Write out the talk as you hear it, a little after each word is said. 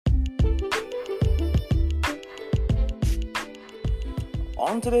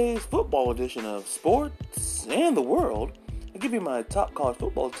On today's football edition of Sports and the World, I give you my top college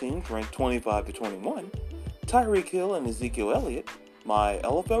football teams ranked 25 to 21, Tyreek Hill and Ezekiel Elliott, my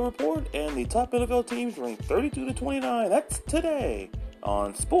LFL report, and the top NFL teams ranked 32 to 29. That's today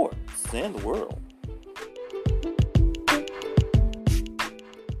on Sports and the World.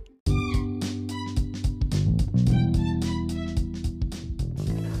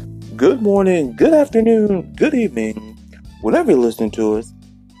 Good morning, good afternoon, good evening, whenever you're listening to us,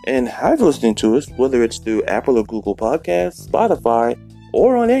 and how you're listening to us, whether it's through Apple or Google Podcasts, Spotify,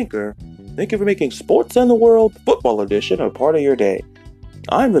 or on Anchor. Thank you for making Sports and the World Football Edition a part of your day.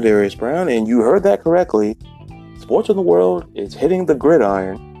 I'm Ladarius Brown, and you heard that correctly. Sports and the World is hitting the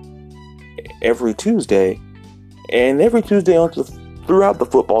gridiron every Tuesday, and every Tuesday on throughout the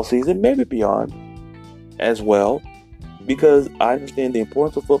football season, maybe beyond as well. Because I understand the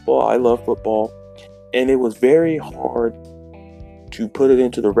importance of football, I love football, and it was very hard to put it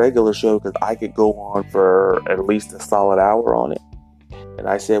into the regular show because I could go on for at least a solid hour on it. And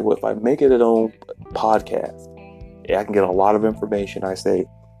I said, well, if I make it an own podcast, I can get a lot of information. I say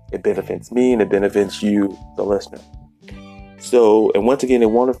it benefits me and it benefits you, the listener. So, and once again,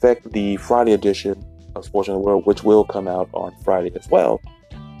 it won't affect the Friday edition of Sports in the World, which will come out on Friday as well.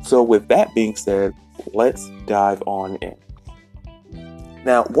 So with that being said, let's dive on in.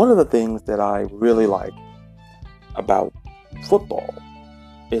 Now, one of the things that I really like about football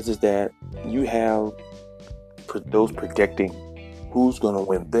is that you have those predicting who's going to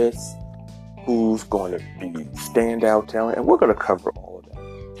win this, who's going to be standout talent, and we're going to cover all of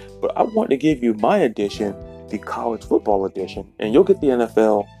that. But I want to give you my edition, the college football edition, and you'll get the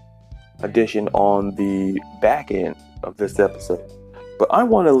NFL edition on the back end of this episode. But I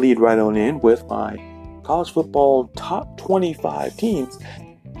want to lead right on in with my college football top 25 teams.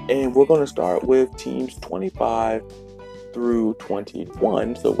 And we're going to start with teams 25 through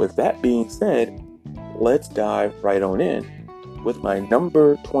 21. So with that being said, let's dive right on in with my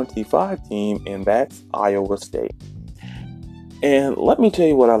number 25 team, and that's Iowa State. And let me tell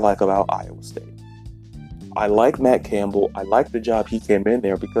you what I like about Iowa State. I like Matt Campbell. I like the job he came in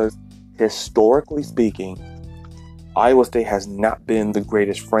there because historically speaking, Iowa State has not been the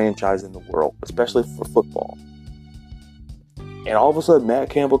greatest franchise in the world, especially for football. And all of a sudden, Matt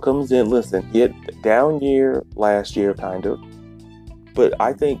Campbell comes in. Listen, he had a down year last year, kind of. But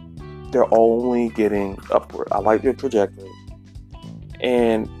I think they're only getting upward. I like their trajectory.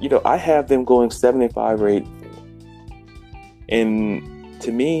 And, I have them going 75 or 84. And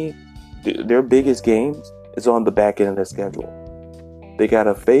to me, their biggest games is on the back end of their schedule. They got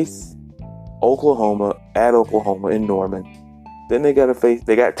to face Oklahoma at Oklahoma in Norman. Then they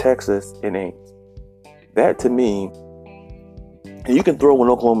got Texas in Ames. That to me, and you can throw in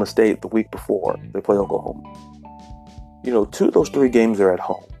Oklahoma State the week before they play Oklahoma. 2 of those 3 games are at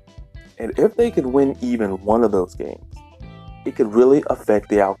home. And if they could win even one of those games, it could really affect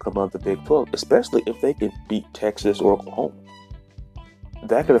the outcome of the Big 12, especially if they can beat Texas or Oklahoma.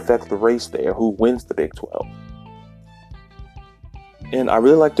 That could affect the race there, who wins the Big 12. And I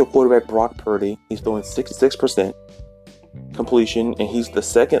really like their quarterback, Brock Purdy. He's throwing 66% completion, and he's the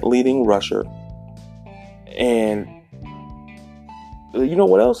second leading rusher. And you know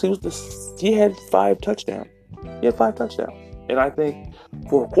what else? He had 5 touchdowns. And I think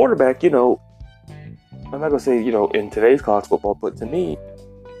for a quarterback, I'm not going to say, in today's college football, but to me,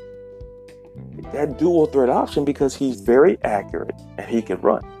 that dual threat option, because he's very accurate and he can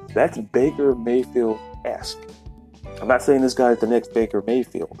run. That's Baker Mayfield-esque. I'm not saying this guy's the next Baker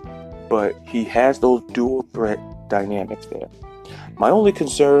Mayfield, but he has those dual threat dynamics there. My only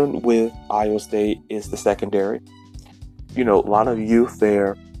concern with Iowa State is the secondary. A lot of youth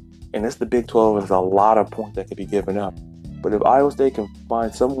there, and it's the Big 12, and there's a lot of points that could be given up. But if Iowa State can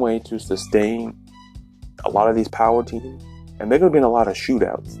find some way to sustain a lot of these power teams, and they're going to be in a lot of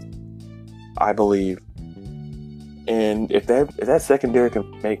shootouts, I believe. And if that secondary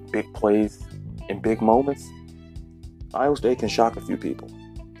can make big plays in big moments, Iowa State can shock a few people.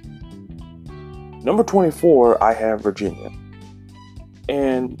 Number 24, I have Virginia.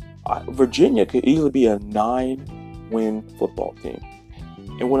 And Virginia could easily be a 9-win football team.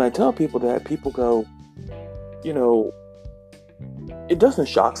 And when I tell people that, people go, it doesn't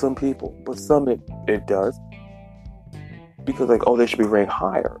shock some people, but some it does. Because they should be ranked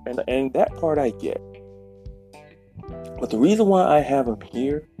higher. And that part I get. But the reason why I have them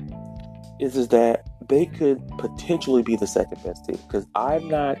here is that they could potentially be the second best team, because I'm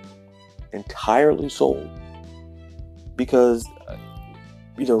not entirely sold. Because,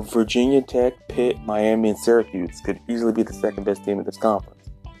 Virginia Tech, Pitt, Miami, and Syracuse could easily be the second best team in this conference.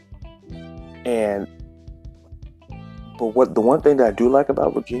 But the one thing that I do like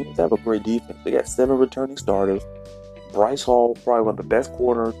about Virginia is they have a great defense. They got 7 returning starters. Bryce Hall, probably one of the best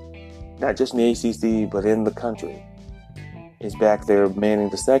corners, not just in the ACC, but in the country, is back there manning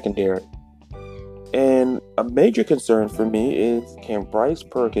the secondary. And a major concern for me is, can Bryce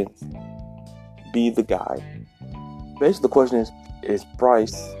Perkins be the guy? Basically, the question is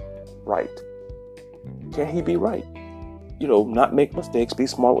Bryce right? Can he be right? Not make mistakes, be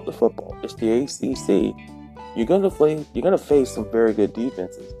smart with the football. It's the ACC. You're gonna face some very good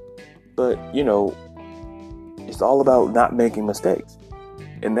defenses, but it's all about not making mistakes.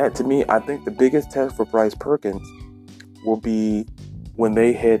 And that, to me, I think the biggest test for Bryce Perkins will be when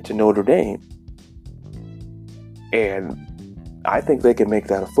they head to Notre Dame. And I think they can make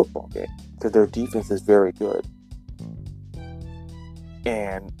that a football game because their defense is very good.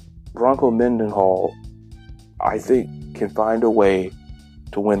 And Bronco Mendenhall, I think, can find a way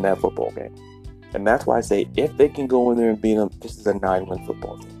to win that football game. And that's why I say, if they can go in there and beat them, this is a 9-win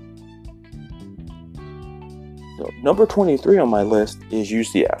football game. So, number 23 on my list is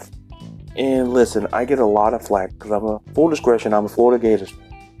UCF. And listen, I get a lot of flack because full discretion, I'm a Florida Gators fan.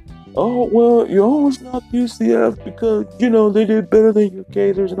 Oh, well, you always knock UCF because, they did better than your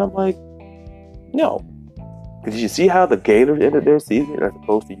Gators. And I'm like, no. Because you see how the Gators ended their season as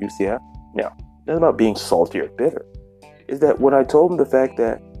opposed to UCF? No. It's not about being salty or bitter. Is that when I told them the fact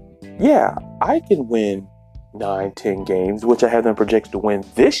that, yeah, I can win 9-10 games, which I have them projected to win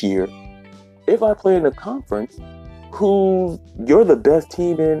this year, if I play in a conference who you're the best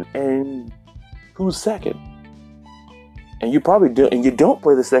team in and who's second. And you probably do, and you don't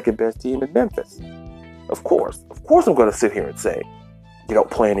play the second best team in Memphis. Of course I'm going to sit here and say you don't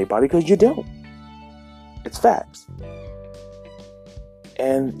play anybody, because you don't. It's facts.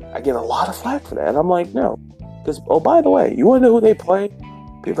 And I get a lot of flack for that. And I'm like, no. Because, oh, by the way, you want to know who they play?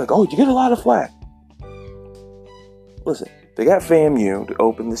 People are like, oh, you get a lot of flack. Listen, they got FAMU to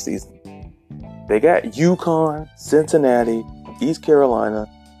open the season. They got UConn, Cincinnati, East Carolina,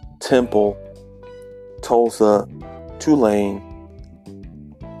 Temple, Tulsa, Tulane.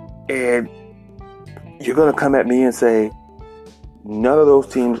 And you're going to come at me and say, none of those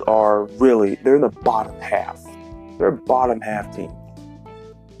teams are really, they're in the bottom half. They're bottom half teams.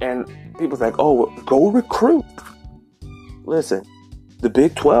 And people's like, oh, go recruit. Listen, the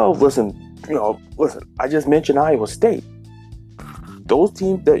Big 12, listen, I just mentioned Iowa State. Those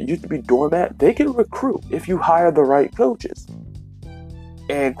teams that used to be doormat, they can recruit if you hire the right coaches.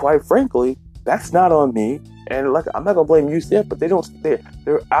 And quite frankly, that's not on me. And I'm not gonna blame UCF, but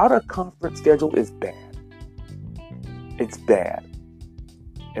their out of conference schedule is bad. It's bad.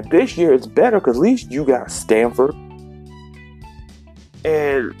 And this year it's better because at least you got Stanford.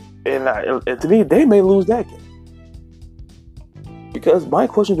 And to me, they may lose that game. Because my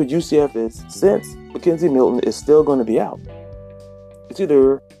question with UCF is, since Mackenzie Milton is still going to be out, it's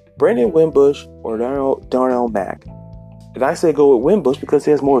either Brandon Wimbush or Darnell Mack. And I say go with Wimbush because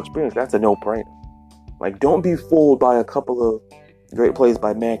he has more experience. That's a no-brainer. Don't be fooled by a couple of great plays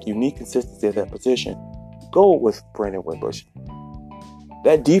by Mack. You need consistency at that position. Go with Brandon Wimbush.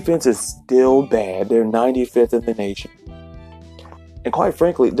 That defense is still bad. They're 95th in the nation. And quite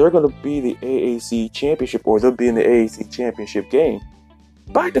frankly, they're going to be the AAC championship, or they'll be in the AAC championship game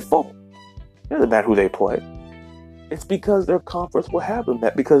by default. It doesn't matter who they play. It's because their conference will have them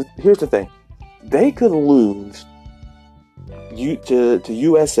that. Because here's the thing. They could lose to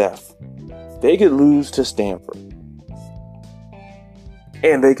USF. They could lose to Stanford.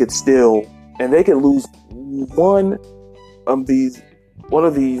 And they could lose one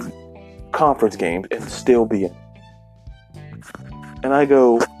of these conference games and still be in. And I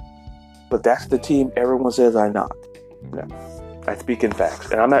go, but that's the team everyone says I knock. No, I speak in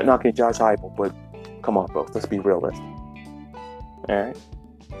facts. And I'm not knocking Josh Heupel, but come on, folks, let's be realistic. All right.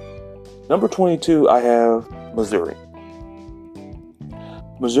 Number 22, I have Missouri.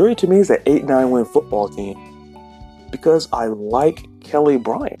 Missouri, to me, is an 8-9 win football team because I like Kelly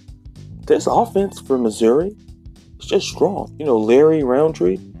Bryant. This offense for Missouri is just strong. Larry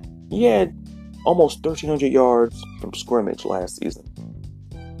Roundtree, he had almost 1,300 yards from scrimmage last season.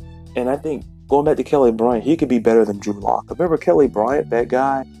 And I think, going back to Kelly Bryant, he could be better than Drew Lock. Remember Kelly Bryant, that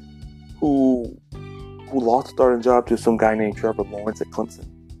guy who lost the starting job to some guy named Trevor Lawrence at Clemson?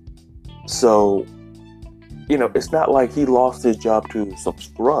 So, it's not like he lost his job to some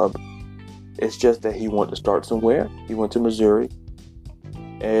scrub. It's just that he wanted to start somewhere. He went to Missouri.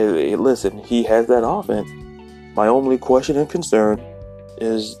 And listen, he has that offense. My only question and concern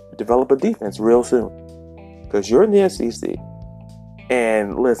is develop a defense real soon. Because you're in the SEC.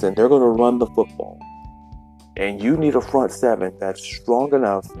 And listen, they're going to run the football. And you need a front seven that's strong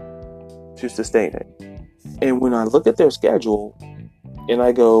enough to sustain it. And when I look at their schedule and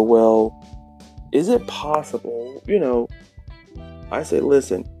I go, well, is it possible? I say,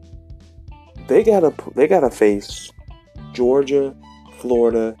 listen, they gotta face Georgia,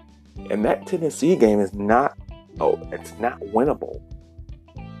 Florida, and that Tennessee game is not winnable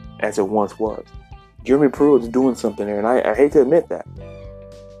as it once was. Jeremy Pruitt is doing something there, and I hate to admit that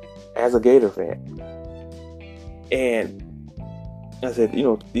as a Gator fan. And I said,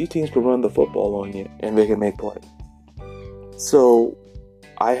 these teams can run the football on you, and they can make plays. So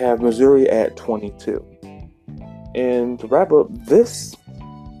I have Missouri at 22. And to wrap up this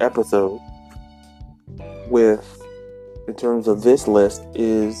episode in terms of this list,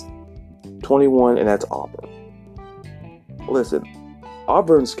 is 21, and that's Auburn. Listen,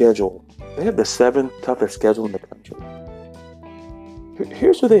 Auburn's schedule, they have the 7th toughest schedule in the country.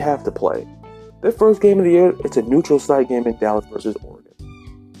 Here's who they have to play. Their first game of the year, it's a neutral site game in Dallas versus Oregon.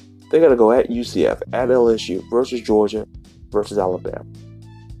 They got to go at UCF, at LSU, versus Georgia, versus Alabama.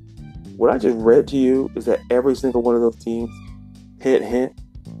 What I just read to you is that every single one of those teams, hint,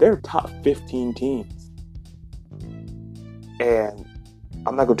 they're top 15 teams. And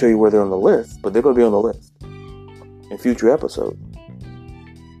I'm not going to tell you where they're on the list, but they're going to be on the list in future episodes.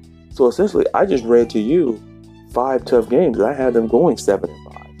 So essentially, I just read to you 5 tough games. I had them going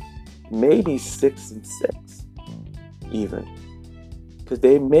 7-5. Maybe 6-6 even, because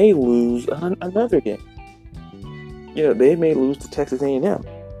they may lose another game. They may lose to Texas A&M.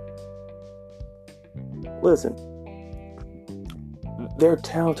 Listen, they're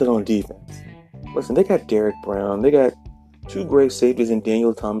talented on defense. Listen, they got Derek Brown, they got 2 great safeties in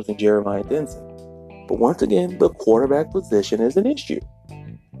Daniel Thomas and Jeremiah Denson. But once again, the quarterback position is an issue.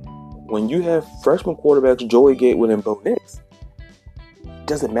 When you have freshman quarterbacks Joey Gatewood and Bo Nix,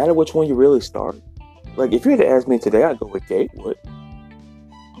 doesn't matter which one you really start. Like, if you had to ask me today, I'd go with Gatewood.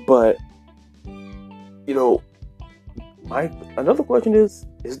 But, another question is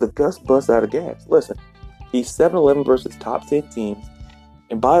the Gus Bus out of gas? Listen, he's 7-11 versus top 10 teams.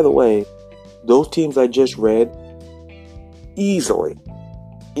 And by the way, those teams I just read easily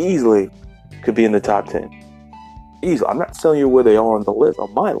could be in the top 10. Easily. I'm not telling you where they are on the list,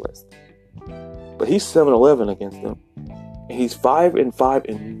 on my list. But he's 7-11 against them. And he's 5-5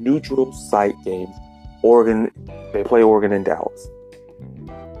 in neutral site games. They play Oregon and Dallas.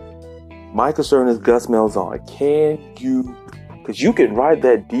 My concern is Gus Malzahn. Because you can ride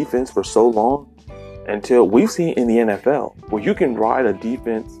that defense for so long until we've seen in the NFL where you can ride a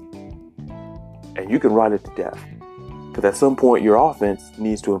defense and you can ride it to death. Because at some point your offense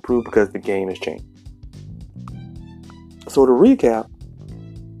needs to improve because the game has changed. So to recap,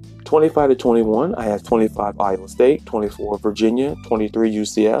 25-21, I have 25 Iowa State, 24 Virginia, 23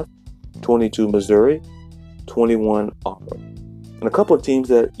 UCF, 22 Missouri, 21 Auburn. And a couple of teams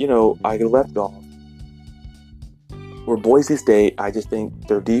that, I left off were Boise State. I just think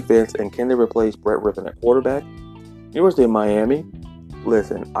their defense, and can they replace Brett Rippon at quarterback? University of Miami.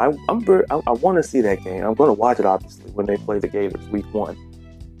 Listen, I want to see that game. I'm going to watch it, obviously, when they play the Gators week 1.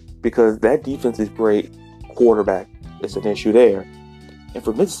 Because that defense is great. Quarterback is an issue there. And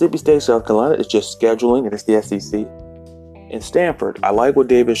for Mississippi State, South Carolina, it's just scheduling, and it's the SEC. And Stanford, I like what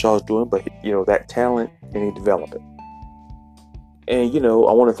David Shaw is doing, but, that talent, they need to develop it. And, I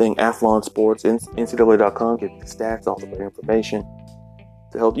want to thank Athlon Sports, NCAA.com, getting the stats, all the great information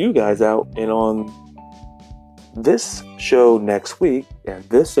to help you guys out. And on this show next week, at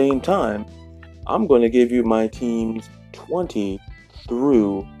this same time, I'm going to give you my teams 20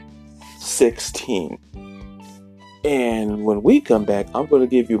 through 16. And when we come back, I'm going to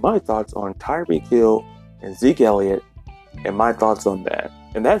give you my thoughts on Tyreek Hill and Zeke Elliott and my thoughts on that.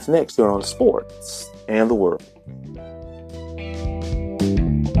 And that's next here on Sports and the World.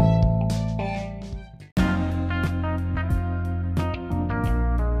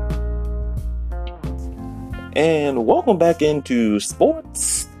 And welcome back into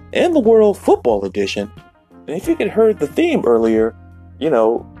Sports and the World Football Edition. And if you could heard the theme earlier,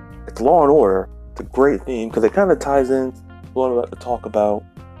 it's Law and Order. It's a great theme because it kind of ties in what I'm about to talk about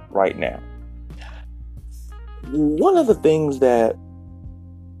right now. One of the things that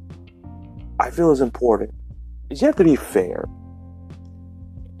I feel is important is you have to be fair.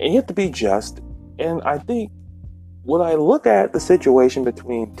 And you have to be just. And I think when I look at the situation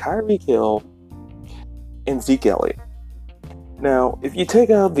between Tyreek Hill and Zeke Elliott. Now, if you take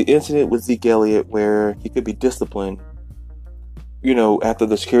out the incident with Zeke Elliott where he could be disciplined, after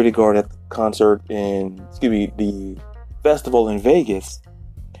the security guard at the concert the festival in Vegas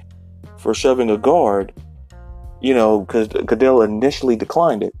for shoving a guard, because Goodell initially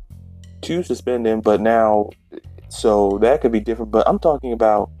declined it to suspend him, but now, so that could be different. But I'm talking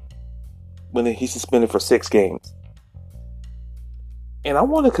about when he's suspended for 6 games. And I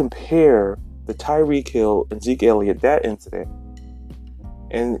want to compare the Tyreek Hill and Zeke Elliott, that incident.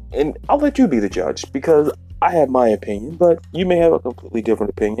 And I'll let you be the judge, because I have my opinion, but you may have a completely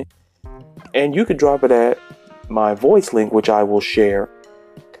different opinion. And you can drop it at my voice link, which I will share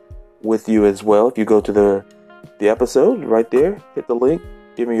with you as well. If you go to the episode right there, hit the link,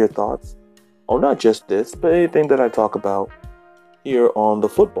 give me your thoughts on not just this, but anything that I talk about here on the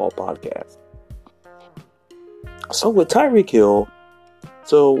football podcast. So with Tyreek Hill,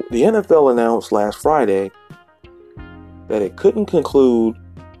 so the NFL announced last Friday that it couldn't conclude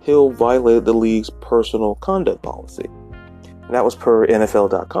Hill violated the league's personal conduct policy. And that was per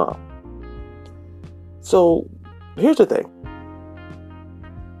NFL.com. So here's the thing.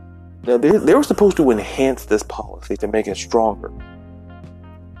 Now they were supposed to enhance this policy to make it stronger.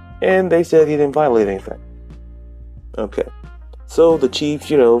 And they said he didn't violate anything. Okay. So the Chiefs,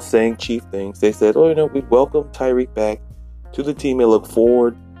 saying Chief things, they said, we welcome Tyreek back to the team and look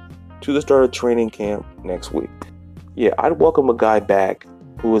forward to the start of training camp next week. Yeah, I'd welcome a guy back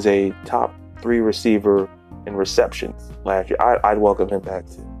who was a top 3 receiver in receptions last year. I'd welcome him back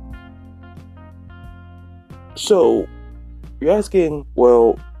too. So you're asking,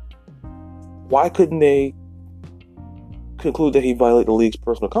 well, why couldn't they conclude that he violated the league's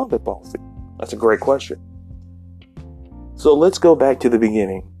personal conduct policy? That's a great question. So let's go back to the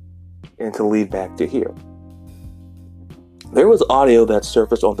beginning and to lead back to here. There was audio that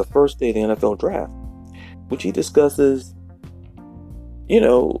surfaced on the first day of the NFL draft, which he discusses,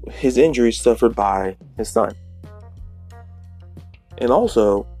 his injuries suffered by his son. And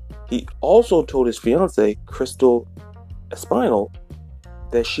also, he also told his fiancée, Crystal Espinal,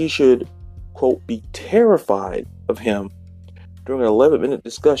 that she should, quote, be terrified of him during an 11-minute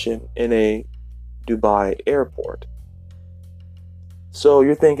discussion in a Dubai airport. So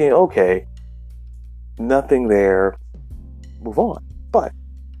you're thinking, okay, nothing there, move on. But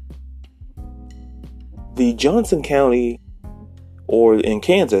the Johnson County, or in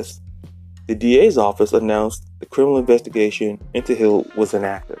Kansas, the DA's office announced the criminal investigation into Hill was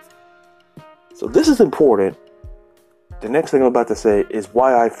inactive. So this is important. The next thing I'm about to say is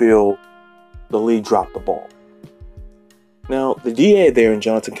why I feel the league dropped the ball. Now, the DA there in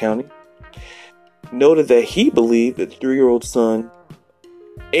Johnson County noted that he believed that the 3-year-old son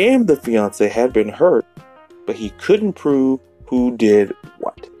and the fiance had been hurt, but he couldn't prove who did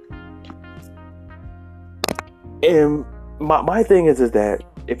what. And my thing is that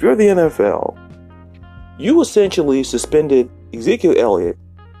if you're the NFL, you essentially suspended Ezekiel Elliott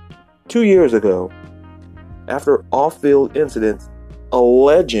 2 years ago after off-field incidents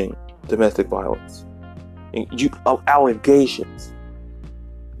alleging domestic violence. Allegations.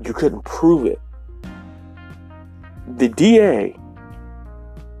 You couldn't prove it. The DA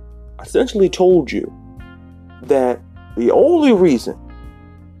essentially told you that the only reason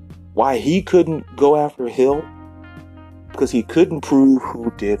why he couldn't go after Hill because he couldn't prove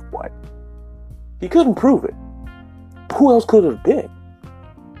who did what. He couldn't prove it. Who else could it have been?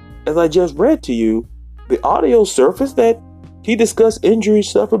 As I just read to you, the audio surfaced that he discussed injuries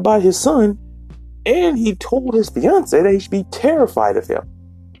suffered by his son, and he told his fiancée that he should be terrified of him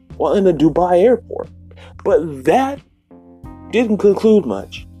while in the Dubai airport. But that didn't conclude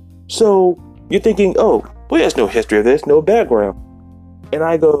much. So you're thinking, oh, well, there's no history of this, no background. And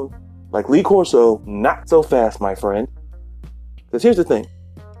I go, like Lee Corso, not so fast, my friend. Because here's the thing.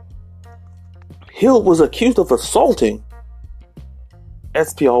 Hill was accused of assaulting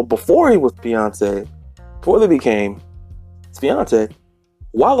SPL before he was fiancé, before they became his fiancé,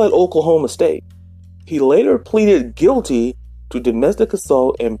 while at Oklahoma State. He later pleaded guilty to domestic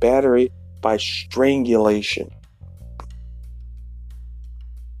assault and battery by strangulation.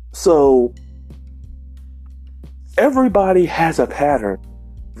 So, everybody has a pattern.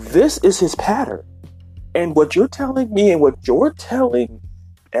 This is his pattern. And what you're telling me and what you're telling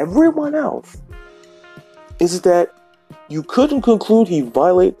everyone else is that you couldn't conclude he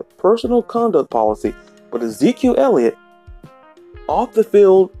violated the personal conduct policy, but Ezekiel Elliott, off the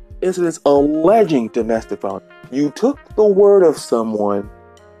field incidents alleging domestic violence. You took the word of someone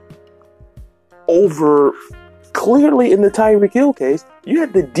over clearly in the Tyreek Hill case. You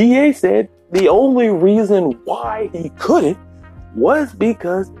had the DA said the only reason why he couldn't was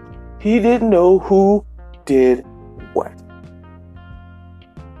because he didn't know who did what.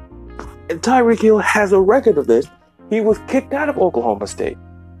 And Tyreek Hill has a record of this. He was kicked out of Oklahoma State.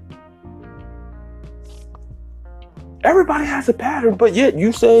 Everybody has a pattern, but yet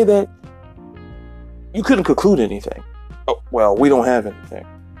you say that you couldn't conclude anything. Oh, well, we don't have anything.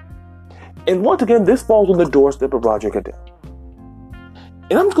 And once again, this falls on the doorstep of Roger Goodell.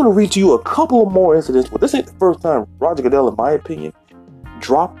 And I'm just going to read to you a couple of more incidents, but this ain't the first time Roger Goodell, in my opinion,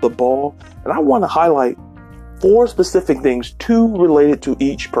 dropped the ball. And I want to highlight 4 specific things, 2 related to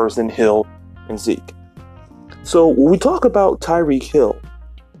each person, Hill and Zeke. So when we talk about Tyreek Hill,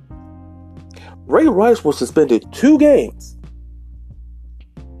 Ray Rice was suspended 2 games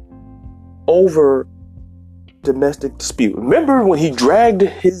over domestic dispute. Remember when he dragged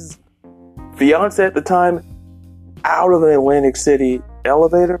his fiance at the time out of an Atlantic City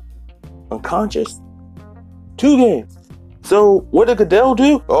elevator, unconscious? 2 games. So what did Goodell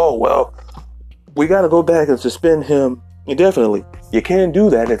do? Oh, well, we got to go back and suspend him indefinitely. You can't do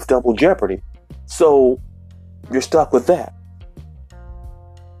that. It's double jeopardy. So you're stuck with that.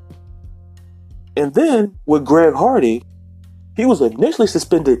 And then with Greg Hardy, he was initially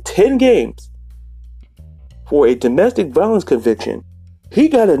suspended 10 games for a domestic violence conviction. He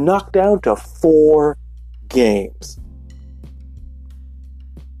got it knocked down to 4 games.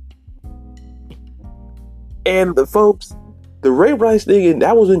 And the Ray Rice thing, and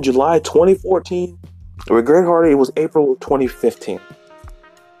that was in July 2014. With Greg Hardy, it was April 2015.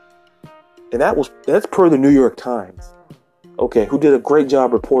 And that's per the New York Times. Okay, who did a great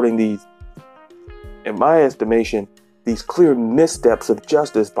job reporting these, in my estimation, these clear missteps of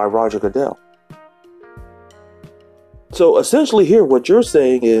justice by Roger Goodell. So essentially here, what you're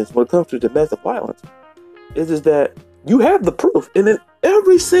saying is, when it comes to domestic violence, is that you have the proof. And in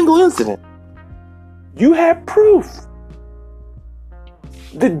every single incident, you have proof.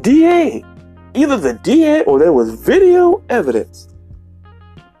 The DA, either the DA or there was video evidence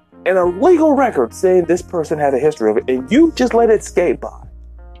and a legal record saying this person had a history of it, and you just let it skate by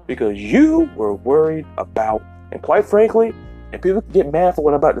because you were worried about, and quite frankly, and people can get mad for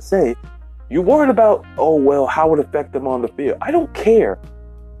what I'm about to say, you worried about, oh, well, how would it affect them on the field? I don't care.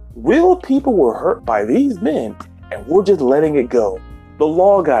 Real people were hurt by these men, and we're just letting it go. The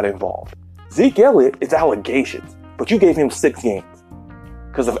law got involved. Zeke Elliott is allegations, but you gave him 6 games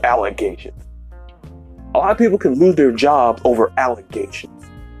because of allegations. A lot of people can lose their jobs over allegations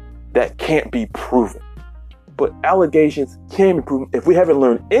that can't be proven. But allegations can be proven if we haven't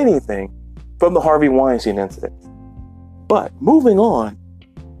learned anything from the Harvey Weinstein incident. But moving on,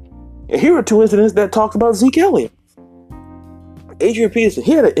 and here are 2 incidents that talk about Zeke Elliott. Adrian Peterson,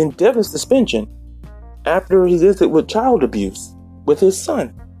 he had an indefinite suspension after his incident with child abuse with his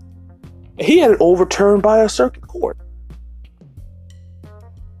son. He had it overturned by a circuit court.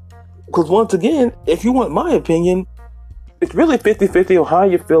 Because once again, if you want my opinion, it's really 50-50 on how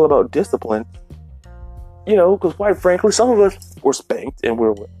you feel about discipline. You know, because quite frankly, some of us were spanked and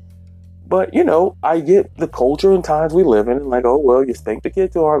but, you know, I get the culture and times we live in, and like, oh, well, you spank the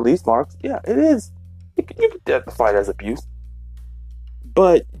kid to our least marks. Yeah, it is. You can identify it as abuse.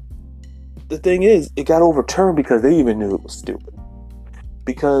 But the thing is, it got overturned because they even knew it was stupid.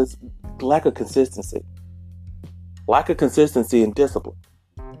 Because lack of consistency. Lack of consistency and discipline.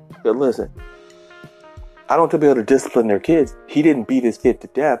 But listen, I don't tell people to discipline their kids. He didn't beat his kid to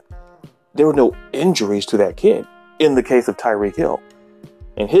death. There were no injuries to that kid in the case of Tyreek Hill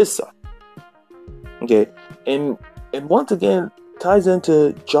and his son. Okay, and once again, ties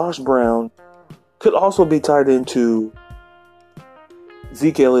into Josh Brown, could also be tied into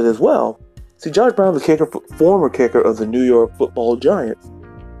Zeke Elliott as well. See, Josh Brown, the kicker, former kicker of the New York Football Giants,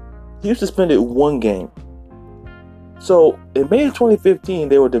 he was suspended 1 game. So in May of 2015,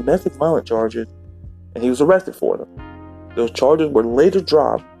 there were domestic violence charges, and he was arrested for them. Those charges were later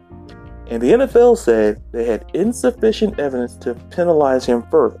dropped, and the NFL said they had insufficient evidence to penalize him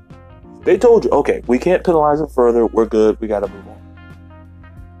further. They told you, okay, we can't penalize him further. We're good. We got to move on.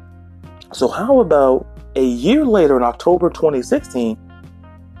 So how about a year later, in October 2016,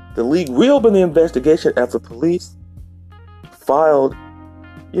 the league reopened the investigation after the police filed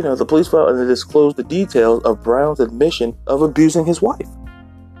and they disclosed the details of Brown's admission of abusing his wife.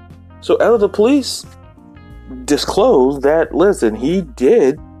 So after the police disclosed that, listen, he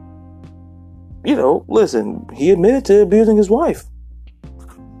did, he admitted to abusing his wife.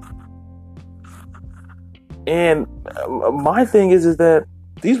 And my thing is that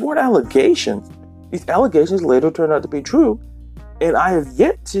these weren't allegations. These allegations later turned out to be true. And I have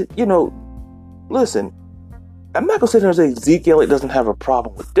yet to, listen, I'm not going to sit here and say Zeke Elliott doesn't have a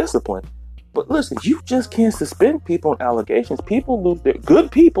problem with discipline. But listen, you just can't suspend people on allegations.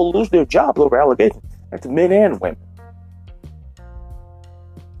 Good people lose their jobs over allegations. That's men and women.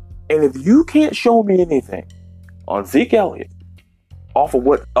 And if you can't show me anything on Zeke Elliott off of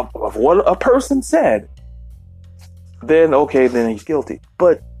what a person said, then he's guilty.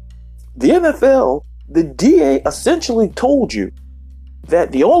 But the NFL, the DA essentially told you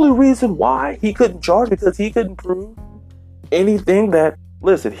that the only reason why he couldn't charge because he couldn't prove anything that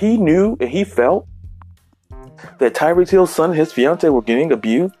Listen, he knew and he felt that Tyreek Hill's son and his fiance were getting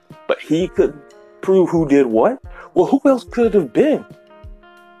abused, but he couldn't prove who did what. Well, who else could it have been?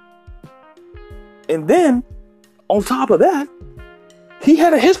 And then, on top of that, he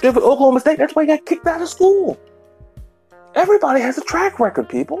had a history of Oklahoma State. That's why he got kicked out of school. Everybody has a track record,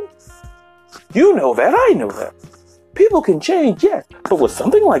 people. You know that. I know that. People can change, yes. But with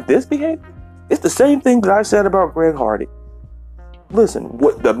something like this behavior, it's the same thing that I said about Greg Hardy. Listen,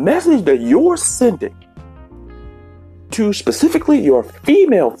 what the message that you're sending to specifically your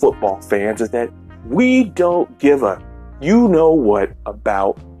female football fans is that we don't give a you know what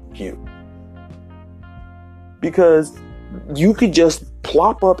about you. Because you could just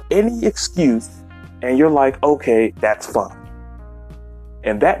plop up any excuse and you're like, okay, that's fine.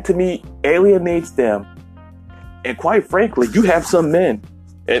 And that to me alienates them. And quite frankly, you have some men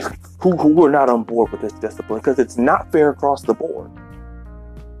who are not on board with this discipline because it's not fair across the board.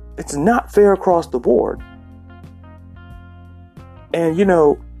 It's not fair across the board. And you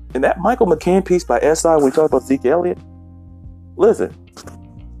know, in that Michael McCann piece by SI, when we talk about Zeke Elliott, listen,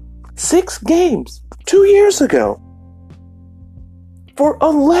 6 games 2 years ago for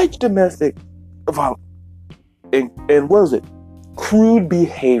alleged domestic violence and what is it? Crude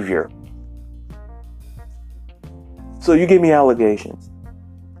behavior. So you give me allegations.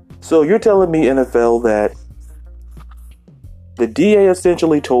 So you're telling me, NFL, that the DA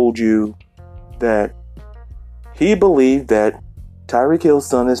essentially told you that he believed that Tyreek Hill's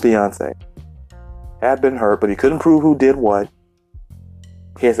son, his fiance, had been hurt, but he couldn't prove who did what.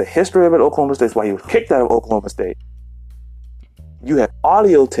 He has a history of it at Oklahoma State. That's why he was kicked out of Oklahoma State. You have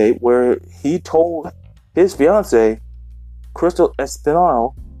audio tape where he told his fiance, Crystal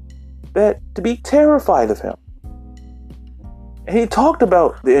Espinal, that to be terrified of him. And he talked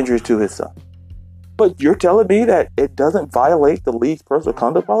about the injuries to his son. But you're telling me that it doesn't violate the league's personal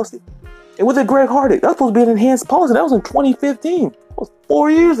conduct policy? And with Greg Hardy, that was supposed to be an enhanced policy. That was in 2015. That was 4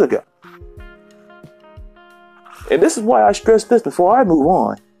 years ago. And this is why I stress this before I move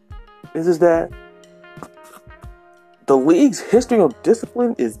on. Is that the league's history of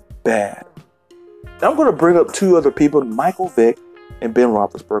discipline is bad. Now I'm going to bring up 2 other people, Michael Vick and Ben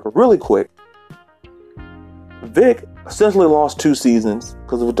Roethlisberger, really quick. Vick essentially lost 2 seasons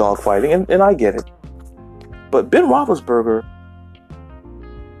because of dogfighting, and I get it. But Ben Roethlisberger,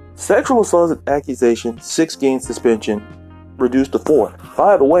 sexual assault accusation, 6-game suspension, reduced to 4.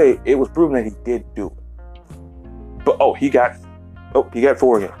 By the way, it was proven that he did do it. But he got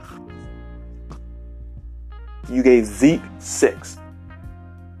 4 again. You gave Zeke 6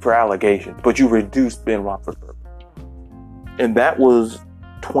 for allegations, but you reduced Ben Roethlisberger. And that was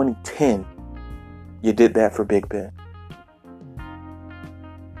 2010. You did that for Big Ben.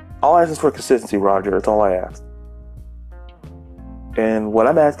 All I ask is for consistency, Roger. That's all I ask. And what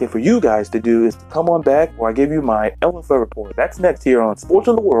I'm asking for you guys to do is to come on back where I give you my LFL report. That's next here on Sports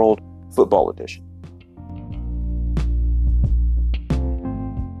in the World Football Edition.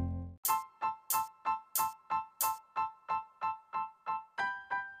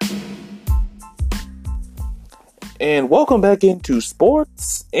 And welcome back into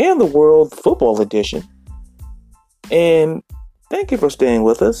Sports and the World Football Edition. And thank you for staying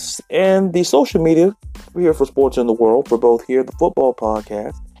with us. And the social media here for Sports in the World, for both here, the football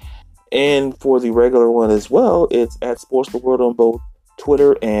podcast, and for the regular one as well, it's at Sports in the World on both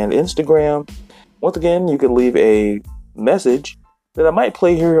Twitter and Instagram. Once again, you can leave a message that I might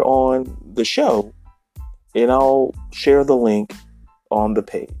play here on the show, and I'll share the link on the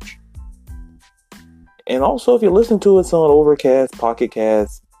page. And also, if you're listening to us on Overcast, Pocket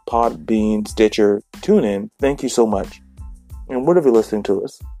Cast, Podbean, Stitcher, TuneIn, thank you so much. And whatever you're listening to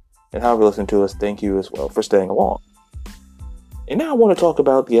us, and however you're listening to us, thank you as well for staying along. And now I want to talk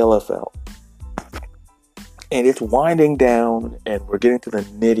about the LFL. And it's winding down, and we're getting to the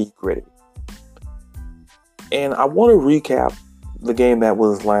nitty-gritty. And I want to recap the game that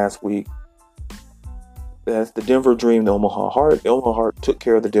was last week. That's the Denver Dream, the Omaha Heart. The Omaha Heart took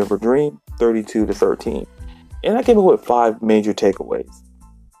care of the Denver Dream, 32-13. And I came up with 5 major takeaways.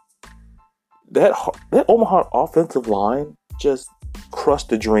 That Omaha offensive line just crushed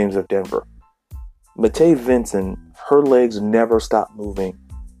the dreams of Denver. Matei Vincent, her legs never stopped moving,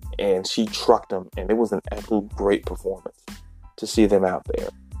 and she trucked them, and it was an absolute great performance to see them out there.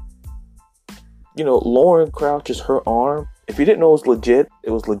 You know, Lauren Crouch's, her arm, if you didn't know it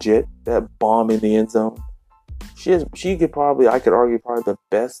was legit. That bomb in the end zone. She could probably, I could argue, probably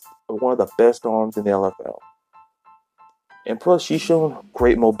one of the best arms in the LFL. And plus, she's shown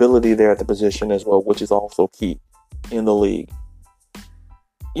great mobility there at the position as well, which is also key in the league.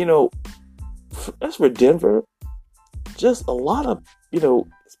 You know, as for Denver, just a lot of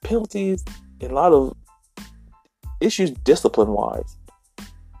penalties and a lot of issues discipline-wise.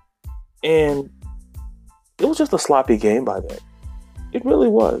 And it was just a sloppy game by then. It really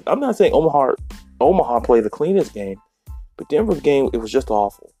was. I'm not saying Omaha played the cleanest game, but Denver's game, it was just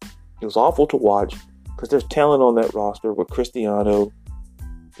awful. It was awful to watch because there's talent on that roster with Cristiano.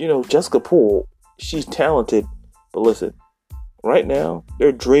 Jessica Poole, she's talented, but listen, right now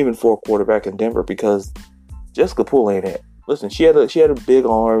they're dreaming for a quarterback in Denver because Jessica Poole ain't it. Listen, she had a big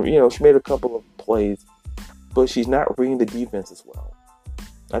arm. She made a couple of plays, but she's not reading the defense as well.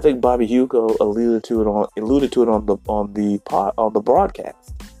 I think Bobby Hugo alluded to it on the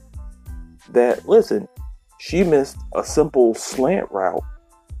broadcast. That listen, she missed a simple slant route,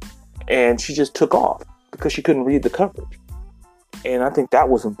 and she just took off because she couldn't read the coverage. And I think that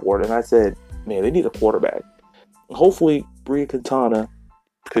was important. I said, man, they need a quarterback. Hopefully, Bria Quintana,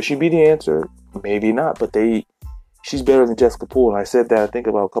 could she be the answer? Maybe not, but she's better than Jessica Poole. And I said that, I think,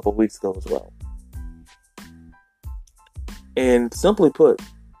 about a couple of weeks ago as well. And simply put,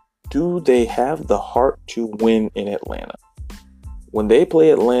 do they have the heart to win in Atlanta? When they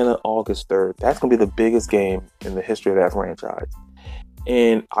play Atlanta August 3rd, that's going to be the biggest game in the history of that franchise.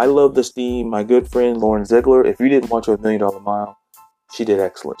 And I love this team. My good friend Lauren Ziegler, if you didn't watch her $1 Million Mile, she did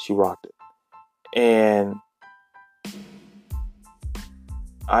excellent. She rocked it. And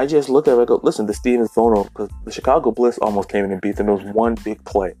I just look at it and go, listen, this team is vulnerable because the Chicago Bliss almost came in and beat them. There was one big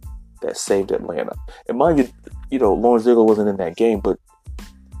play that saved Atlanta. And mind you, Lauren Ziegler wasn't in that game, but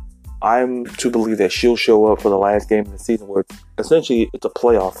I'm to believe that she'll show up for the last game of the season where it's a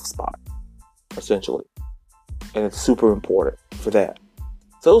playoff spot, essentially. And it's super important for that.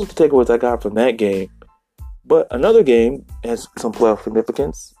 So those are the takeaways I got from that game. But another game has some playoff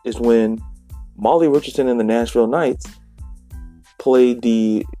significance is when Molly Richardson and the Nashville Knights played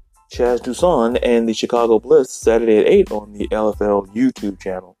the Chaz Dusson and the Chicago Bliss Saturday at 8 on the LFL YouTube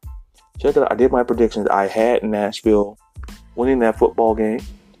channel. Check it out. I did my predictions. I had Nashville winning that football game.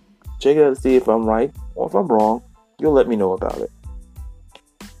 Check it out to see if I'm right or if I'm wrong. You'll let me know about it.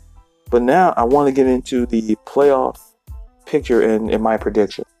 But now I want to get into the playoff picture and my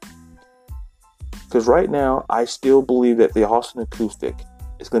prediction. Because right now, I still believe that the Austin Acoustic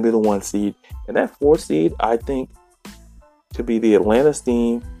is going to be the 1 seed. And that 4 seed, I think, to be the Atlanta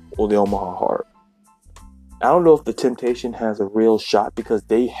Steam or the Omaha Heart. I don't know if the Temptation has a real shot because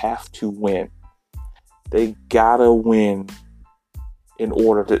they have to win. They gotta win in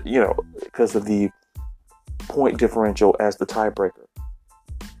order to, because of the point differential as the tiebreaker.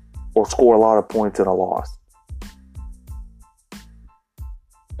 Or score a lot of points in a loss.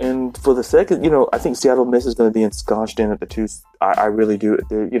 And for the second, I think Seattle Miss is going to be ensconced in at the 2. I really do.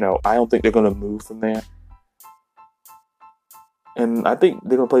 I don't think they're going to move from there. And I think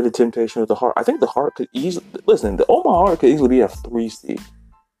they're going to play the Temptation with the Heart. I think the Heart could easily... Listen, the Omaha Heart could easily be a 3 seed.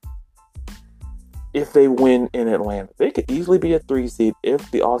 If they win in Atlanta. They could easily be a 3 seed if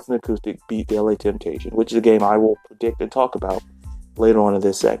the Austin Acoustic beat the LA Temptation, which is a game I will predict and talk about later on in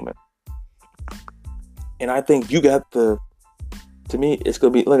this segment. And I think you got the... To me, it's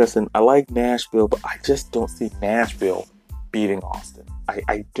going to be... Like I said, I like Nashville, but I just don't see Nashville beating Austin.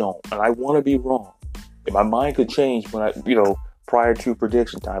 I don't. And I want to be wrong. And my mind could change when prior to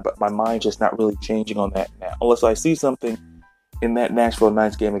prediction time, but my mind's just not really changing on that now. Unless I see something in that Nashville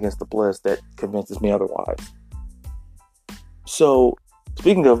Knights game against the Bliss that convinces me otherwise. So,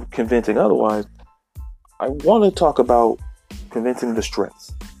 speaking of convincing otherwise, I want to talk about convincing the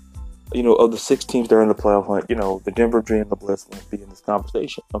strengths. Of the 6 teams that are in the playoff hunt, the Denver Dream and the Bliss won't be in this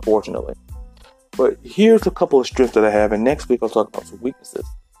conversation, unfortunately. But here's a couple of strengths that I have, and next week I'll talk about some weaknesses.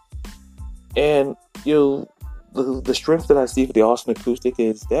 And, the strength that I see for the Austin Acoustic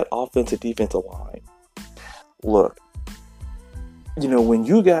is that offensive defensive line. Look, when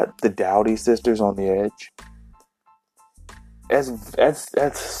you got the Dowdy sisters on the edge,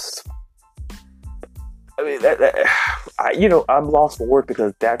 I'm lost for words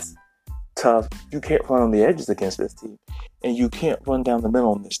because that's tough. You can't run on the edges against this team, and you can't run down the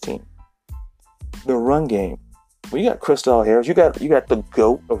middle on this team. The run game. When you got Crystal Harris, you got the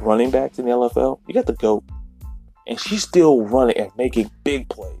GOAT of running backs in the LFL. You got the GOAT. And she's still running and making big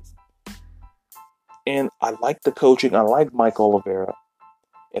plays. And I like the coaching. I like Mike Oliveira.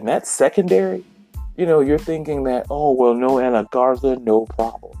 And that secondary, you're thinking that, no Anna Garza, no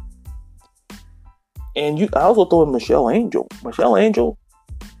problem. And I also throw in Michelle Angel. Michelle Angel,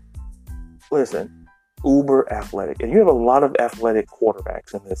 listen, uber athletic. And you have a lot of athletic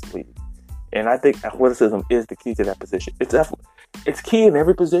quarterbacks in this league. And I think athleticism is the key to that position. It's key in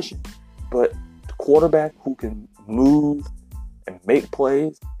every position. But the quarterback who can move and make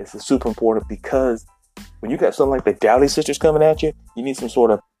plays is super important because When you got something like the Dowdy sisters coming at you, you need some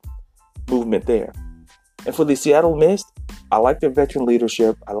sort of movement there. And for the Seattle Mist, I like their veteran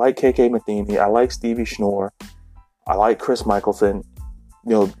leadership. I like KK Matheny. I like Stevie Schnoor. I like Chris Michelson.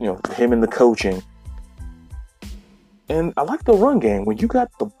 You know, him in the coaching. And I like the run game. When you got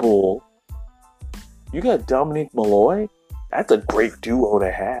the Bull, you got Dominique Malloy, that's a great duo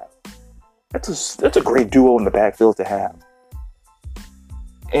to have. That's a great duo in the backfield to have.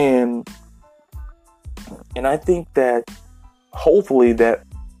 And I think that hopefully that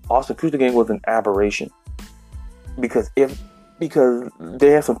Austin Kuster game was an aberration. Because they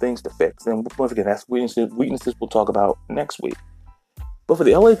have some things to fix. And once again, that's weaknesses we'll talk about next week. But for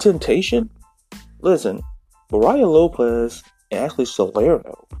the LA Temptation, listen, Mariah Lopez and Ashley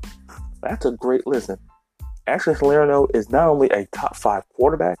Salerno, that's a great listen. Ashley Salerno is not only a top 5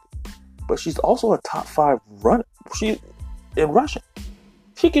 quarterback, but she's also a top 5 runner. She in rushing.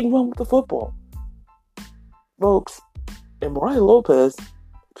 She can run with the football. Folks, and Mariah Lopez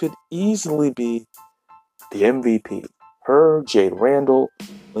could easily be the MVP. Her, Jade Randall,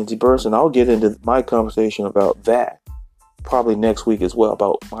 Lindsey Burson. I'll get into my conversation about that probably next week as well,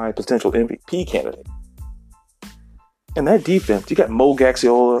 about my potential MVP candidate. And that defense, you got Mo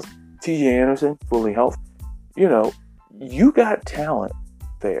Gaxiola, TJ Anderson, fully healthy. You know, you got talent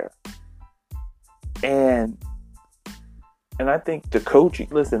there. And I think the coaching,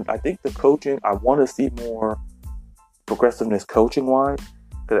 I want to see more progressiveness coaching-wise.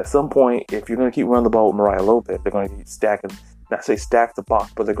 Because at some point, if you're going to keep running the ball with Mariah Lopez, they're going to keep stack the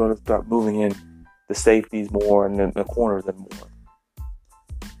box, but they're going to start moving in the safeties more and then the corners and more.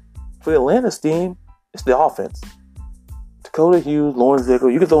 For the Atlanta Steam, it's the offense. Dakota Hughes, Lauren Ziegler.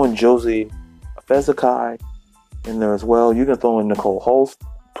 You can throw in Josie Afezakai in there as well. You can throw in Nicole Holst,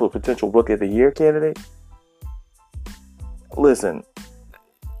 to a potential Rookie of the Year candidate. Listen,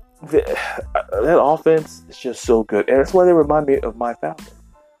 that offense is just so good. And that's why they remind me of my Falcons.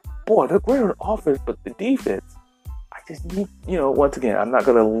 Boy, they're great on offense, but the defense, I just need, once again, I'm not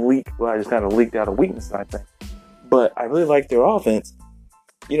going to leak, I just kind of leaked out a weakness, I think. But I really like their offense,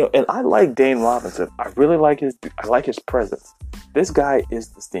 and I like Dane Robinson. I really like his presence. This guy is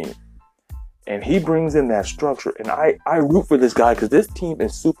the Steam. And he brings in that structure. And I root for this guy because this team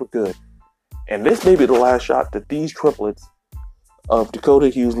is super good. And this may be the last shot that these triplets of Dakota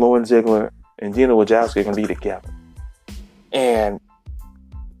Hughes, Lauren Ziegler, and Gina Wojcicki can be together. And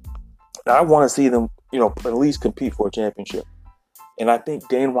I want to see them, at least compete for a championship. And I think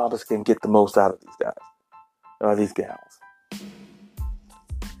Dane Robinson can get the most out of these guys, these gals.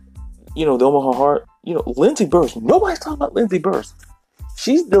 The Omaha Heart, Lindsey Burse. Nobody's talking about Lindsey Burse.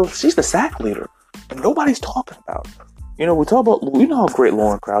 She's the sack leader, and nobody's talking about her. We know how great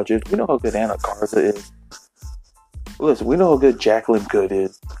Lauren Crouch is. We know how good Anna Garza is. Listen, we know how good Jacqueline Good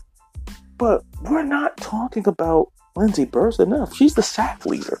is. But we're not talking about Lindsey Burse enough. She's the sack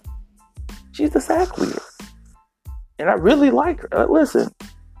leader. And I really like her. Listen,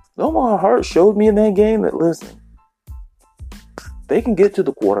 Omaha Heart showed me in that game that, listen, they can get to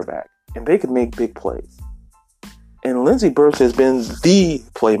the quarterback and they can make big plays. And Lindsey Burse has been the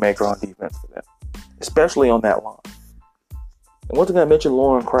playmaker on defense for them, especially on that line. And once again, I mentioned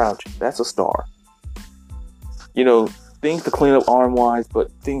Lauren Crouch. That's a star. Things to clean up arm-wise,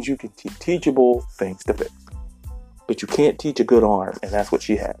 but things you can teach, teachable things to fix. But you can't teach a good arm, and that's what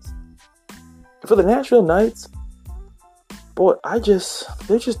she has. And for the Nashville Knights, boy, they're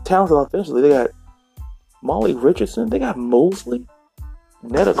just talented offensively. They got Molly Richardson. They got Mosley,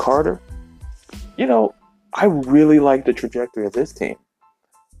 Netta Carter. I really like the trajectory of this team.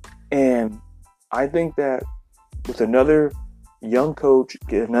 And I think that with another young coach,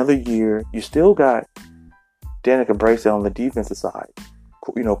 get another year, you still got Danica Bracey on the defensive side,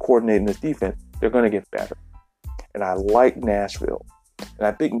 coordinating this defense. They're going to get better. And I like Nashville. And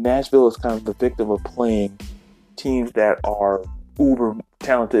I think Nashville is kind of the victim of playing teams that are uber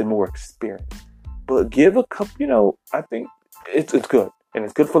talented and more experienced. But give a couple, I think it's good. And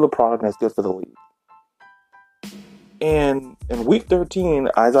it's good for the product and it's good for the league. And in week 13,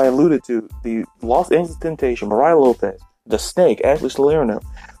 as I alluded to, the Los Angeles Temptation, Mariah Lopez, the Snake, Ashley Salerno,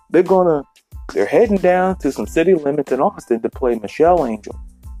 they're heading down to some city limits in Austin to play Michelle Angel,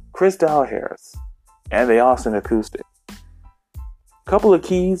 Crystal Harris, and the Austin Acoustic. Couple of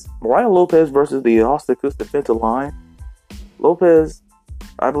keys: Mariah Lopez versus the Austin Acoustic defensive line. Lopez,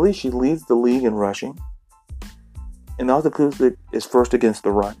 I believe she leads the league in rushing, and the Austin Acoustic is first against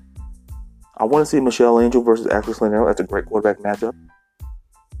the run. I want to see Michelle Angel versus Ashley Salerno. That's a great quarterback matchup.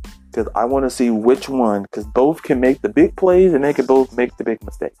 Because I want to see which one, because both can make the big plays and they can both make the big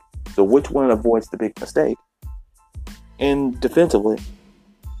mistake. So which one avoids the big mistake? And defensively,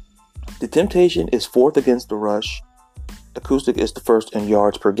 The Temptation is fourth against the rush. Acoustic is the first in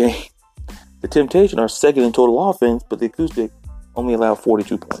yards per game. The Temptation are second in total offense, but the Acoustic only allow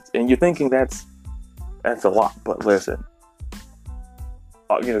 42 points. And you're thinking that's a lot, but listen,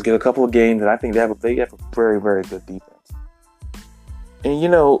 get a couple of games, and I think they have a very, very good defense.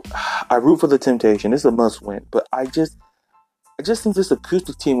 And I root for the Temptation. It's a must-win, but I just think this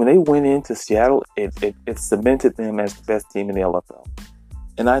Acoustic team, when they went into Seattle, it cemented them as the best team in the LFL.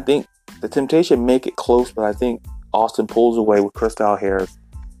 And I think the Temptation make it close, but I think Austin pulls away with Crystal Harris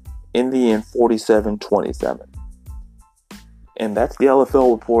in the end, 47-27. And that's the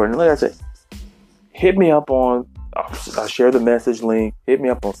LFL report. And like I said, hit me up on, I'll share the message link, hit me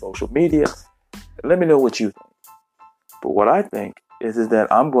up on social media, and let me know what you think. But what I think is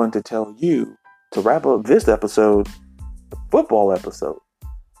that I'm going to tell you to wrap up this episode, the football episode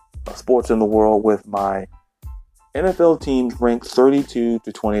of Sports in the World, with my NFL teams ranked 32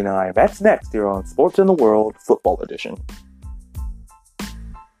 to 29. That's next here on Sports in the World Football Edition.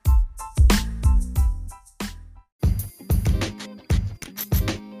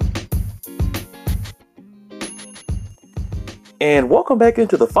 And welcome back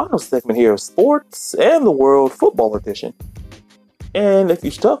into the final segment here of Sports and the World Football Edition. And if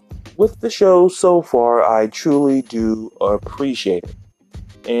you stuck with the show so far, I truly do appreciate it.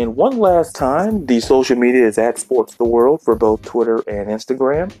 And one last time, the social media is at Sports the World for both Twitter and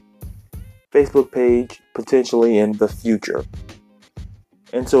Instagram. Facebook page potentially in the future.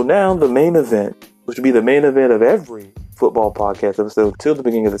 And so now the main event, which will be the main event of every football podcast episode till the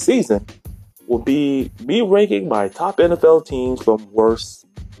beginning of the season, will be me ranking my top NFL teams from worst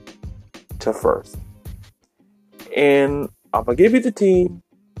to first. And I'm going to give you the team.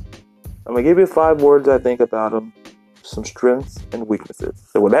 I'm going to give you 5 words I think about them, some strengths and weaknesses.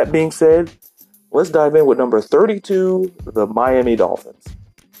 So with that being said, let's dive in with number 32, the Miami Dolphins.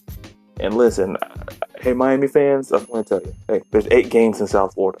 And listen, hey Miami fans, I'm going to tell you, hey, there's 8 games in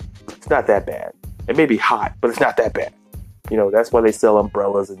South Florida. It's not that bad. It may be hot, but it's not that bad. That's why they sell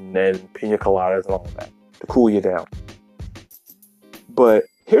umbrellas and pina coladas and all of that to cool you down. But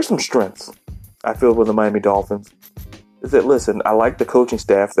here's some strengths I feel with the Miami Dolphins. Is that, listen, I like the coaching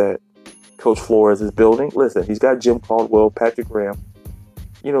staff that Coach Flores is building. Listen, he's got Jim Caldwell, Patrick Graham.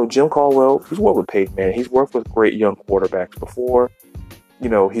 Jim Caldwell, he's worked with Peyton Manning. He's worked with great young quarterbacks before.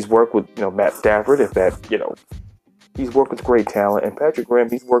 He's worked with, Matt Stafford, he's worked with great talent. And Patrick Graham,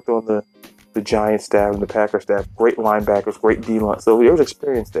 he's worked on the Giants staff and the Packers staff, great linebackers, great D-line. So there was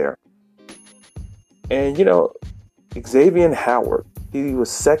experience there. And, Xavier Howard, he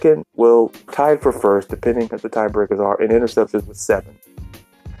was second, tied for first, depending what the tiebreakers are, in interceptions with 7.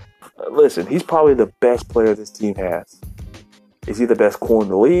 Listen, he's probably the best player this team has. Is he the best corner in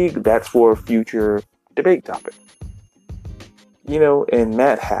the league? That's for a future debate topic. And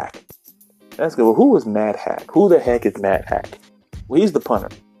Matt Hack. That's good. Well, who was Matt Hack? Who the heck is Matt Hack? Well, he's the punter.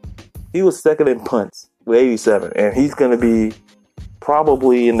 He was second in punts with 87, and he's going to be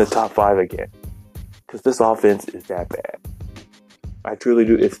probably in the top 5 again because this offense is that bad. I truly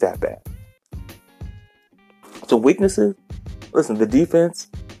do. It's that bad. So weaknesses? Listen, the defense,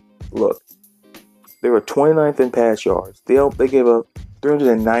 look, they were 29th in pass yards. They gave up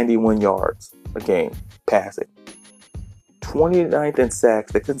 391 yards a game passing. 29th in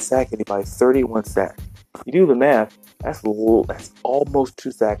sacks. They couldn't sack anybody. 31 sacks. You do the math, that's almost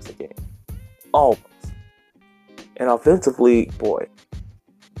 2 sacks a game. Almost. And offensively, boy,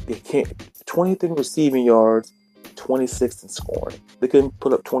 they can't. 20th in receiving yards, 26th in scoring. They couldn't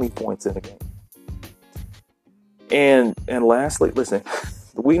put up 20 points in a game. And lastly, listen,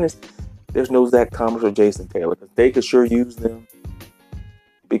 the weakness, there's no Zach Thomas or Jason Taylor. They could sure use them.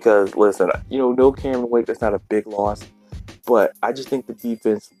 Because, listen, no Cameron Wake, that's not a big loss. But I just think the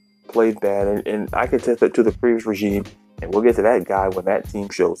defense played bad. And I can attest that to the previous regime. And we'll get to that guy when that team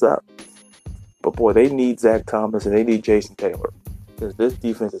shows up. But, boy, they need Zach Thomas and they need Jason Taylor. Because this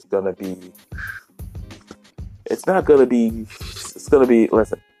defense is going to be... It's going to be,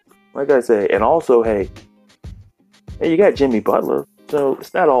 listen, like I say, and also, hey, you got Jimmy Butler. So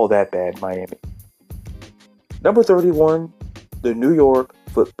it's not all that bad, Miami. Number 31, the New York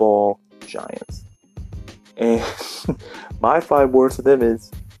Football Giants. And my 5 words to them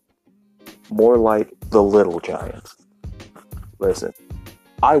is more like the Little Giants. Listen,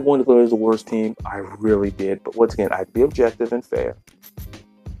 I wanted them as the worst team. I really did. But once again, I'd be objective and fair.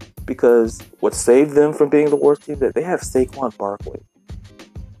 Because what saved them from being the worst team, that they have Saquon Barkley.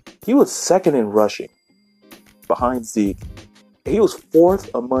 He was second in rushing behind Zeke. He was 4th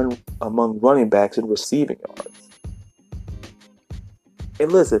among running backs in receiving yards.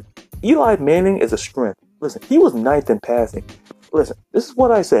 And listen, Eli Manning is a strength. Listen, he was 9th in passing. Listen, this is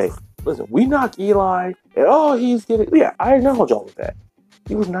what I say. Listen, we knock Eli, and he's getting. Yeah, I acknowledge all of that.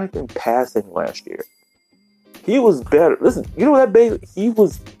 He was ninth in passing last year. He was better. Listen, you know that baby? He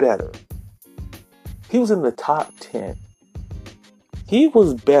was better. He was in the top 10. He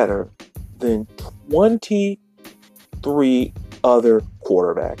was better than 23 other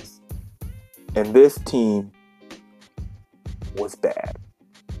quarterbacks. And this team was bad.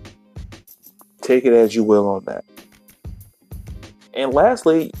 Take it as you will on that. And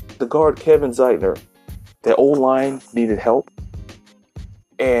lastly, the guard Kevin Zeitler. The O-line needed help.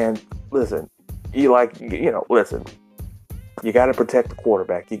 And listen, listen, you got to protect the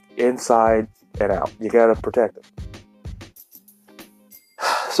quarterback. Inside and out. You got to protect him.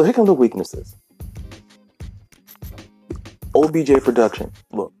 So here come the weaknesses. OBJ production.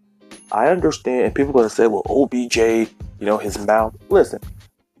 Look, I understand, and people are going to say, well, OBJ, his mouth. Listen,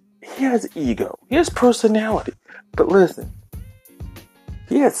 he has ego. He has personality. But listen,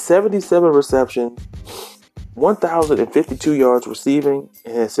 he had 77 receptions, 1,052 yards receiving,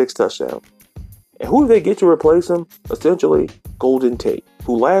 and had 6 touchdowns. And who did they get to replace him? Essentially, Golden Tate,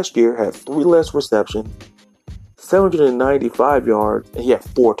 who last year had 3 less receptions, 795 yards, and he had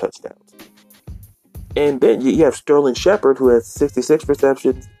 4 touchdowns. And then you have Sterling Shepard, who has 66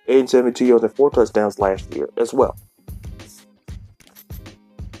 receptions, 872 yards, and 4 touchdowns last year as well.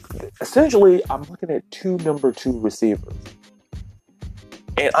 Essentially, I'm looking at 2 number 2 receivers.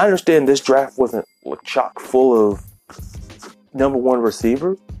 And I understand this draft wasn't chock full of number 1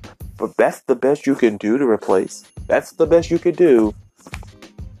 receivers, but that's the best you can do to replace. That's the best you could do.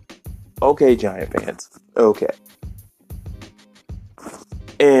 Okay, Giant fans. Okay.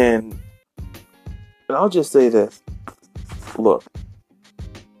 And I'll just say this. Look,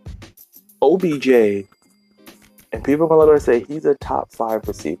 OBJ, and people are going to say he's a top 5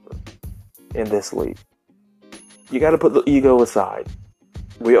 receiver in this league. You got to put the ego aside.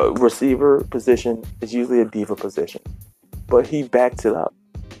 Receiver position is usually a diva position, but he backs it up.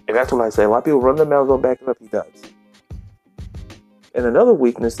 And that's what I say. A lot of people run their mouths on backing up. He does. And another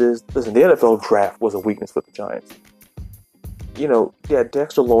weakness is, listen, the NFL draft was a weakness for the Giants.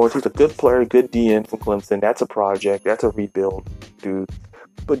 Dexter Lawrence, he's a good player, good DN from Clemson. That's a project. That's a rebuild, dude.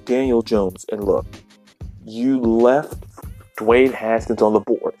 But Daniel Jones, and look, you left Dwayne Haskins on the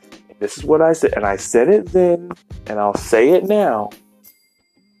board. And this is what I said, and I said it then, and I'll say it now.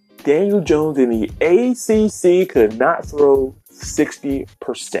 Daniel Jones in the ACC could not throw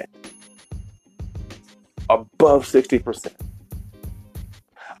 60%. Above 60%.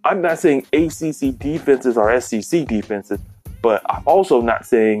 I'm not saying ACC defenses are SEC defenses, but I'm also not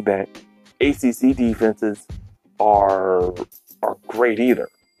saying that ACC defenses are great either.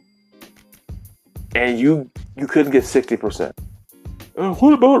 And you couldn't get 60%.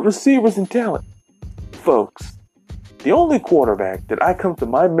 What about receivers and talent? Folks, the only quarterback that I come to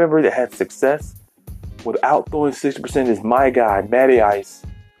my memory that had success without throwing 60% is my guy, Matty Ice,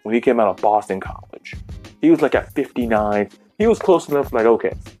 when he came out of Boston College. He was like at 59. He was close enough, like,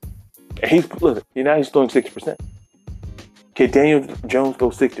 okay. And now he's throwing 60%. Okay, Daniel Jones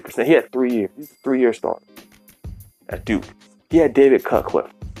throws 60%. He had 3 years. He's a 3-year starter at Duke. He had David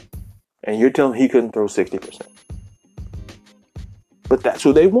Cutcliffe. And you're telling me he couldn't throw 60%. But that's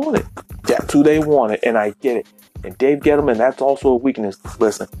who they wanted. That's who they wanted, and I get it. And Dave Gettleman, that's also a weakness.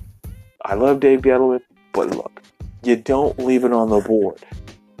 Listen, I love Dave Gettleman, but look, you don't leave it on the board.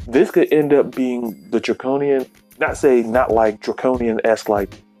 This could end up being the draconian, not like draconian-esque,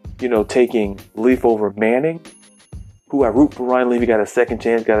 like, taking Leaf over Manning, who I root for. Ryan Leaf got a second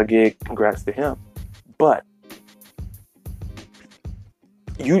chance, got a gig. Congrats to him. But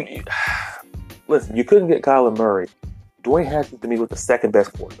listen, you couldn't get Kyler Murray. Dwayne Haskins to me was the second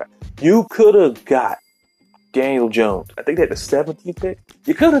best quarterback. You could have got Daniel Jones. I think they had the 17th pick.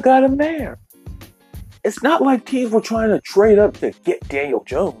 You could have got him there. It's not like teams were trying to trade up to get Daniel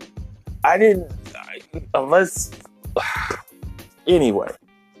Jones. Anyway.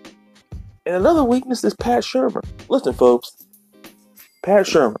 And another weakness is Pat Shurmur. Listen, folks. Pat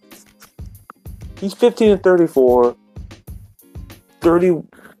Shurmur. He's 15-34.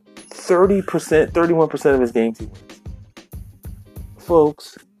 30%, 31% of his games he wins.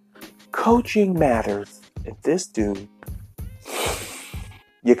 Folks, coaching matters. And this dude,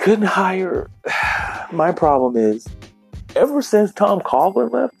 you couldn't hire. My problem is, ever since Tom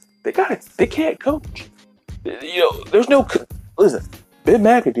Coughlin left, they can't coach. There's no. Listen, Ben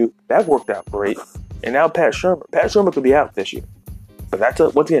McAdoo, that worked out great. And now Pat Shurmur. Pat Shurmur could be out this year. But that's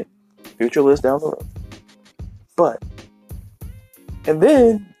once again, future list down the road. And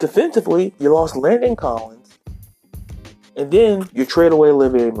then, defensively, you lost Landon Collins. And then you trade away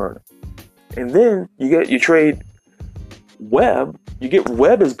Olivier Murner. And then you trade Webb, you get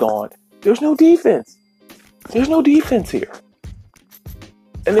Webb is gone. There's no defense. There's no defense here.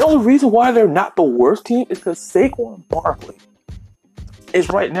 And the only reason why they're not the worst team is because Saquon Barkley is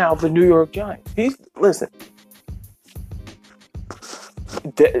right now the New York Giants. Listen.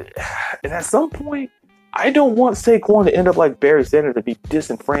 And at some point, I don't want Saquon to end up like Barry Sanders to be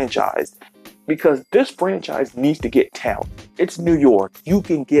disenfranchised, because this franchise needs to get talent. It's New York. You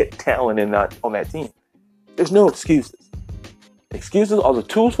can get talent on that team. There's no excuses. Excuses are the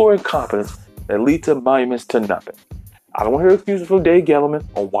tools for incompetence that lead to monuments to nothing. I don't want to hear excuses from Dave Gettleman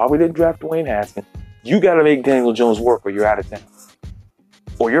on why we didn't draft Dwayne Haskins. You got to make Daniel Jones work or you're out of town.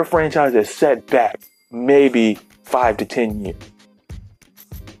 Or your franchise is set back maybe 5 to 10 years.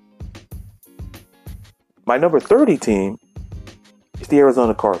 My number 30 team is the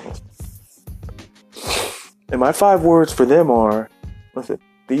Arizona Cardinals. And my 5 words for them are, listen,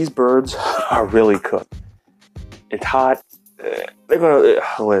 these birds are really cooked. It's hot. They're going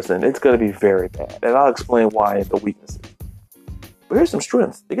to, listen, it's going to be very bad. And I'll explain why and the weaknesses. But here's some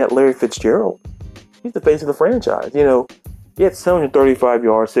strengths. They got Larry Fitzgerald. He's the face of the franchise. You know, he had 735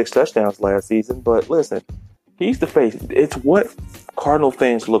 yards, 6 touchdowns last season. But listen, he's the face. It's what Cardinal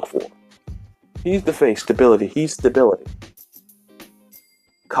fans look for. He's the face. Stability. He's stability.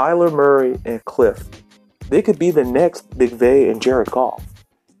 Kyler Murray and Cliff. They could be the next McVay and Jared Goff.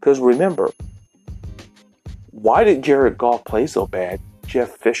 Because remember, why did Jared Goff play so bad?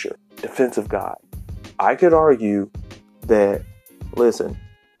 Jeff Fisher, defensive guy. I could argue that, listen,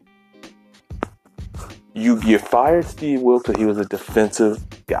 you fired Steve Wilkes, he was a defensive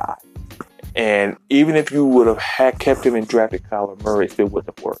guy. And even if you would have kept him and drafted Kyler Murray, it still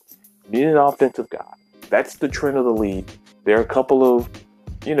wouldn't have worked. You need an offensive guy. That's the trend of the league. There are a couple of,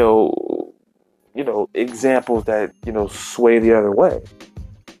 examples that, sway the other way.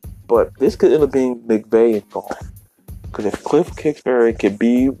 But this could end up being McVay and Goff. Because if Cliff Kingsbury can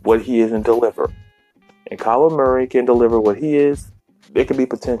be what he is and deliver, and Kyler Murray can deliver what he is, there could be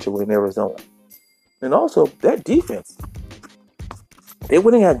potential in Arizona. And also, that defense. They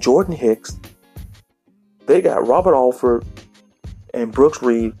went and got Jordan Hicks. They got Robert Alford and Brooks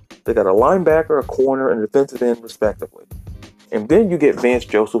Reed. They got a linebacker, a corner, and a defensive end, respectively. And then you get Vance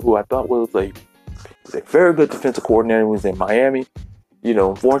Joseph, who I thought was a very good defensive coordinator. He was in Miami.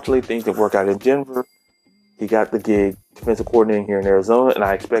 Unfortunately, things didn't work out in Denver. He got the gig defensive coordinating here in Arizona, and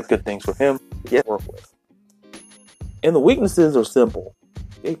I expect good things from him to work with. And the weaknesses are simple.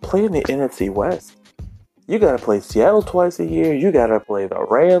 They play in the NFC West. You got to play Seattle twice a year. You got to play the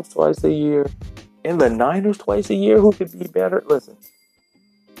Rams twice a year. And the Niners twice a year, who could be better? Listen,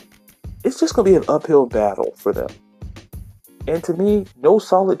 it's just going to be an uphill battle for them. And to me, no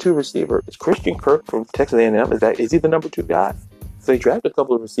solid 2 receiver. Is Christian Kirk from Texas A&M? Is he the number 2 guy? So they drafted a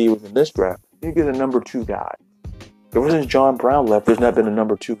couple of receivers in this draft. You get a number 2 guy. Ever since John Brown left, there's not been a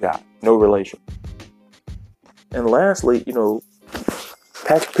number 2 guy. No relation. And lastly,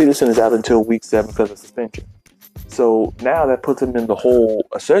 Patrick Peterson is out until week 7 because of suspension. So now that puts him in the hole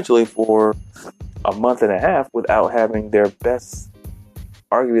essentially for a month and a half without having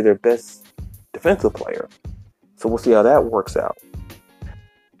arguably their best defensive player. So we'll see how that works out.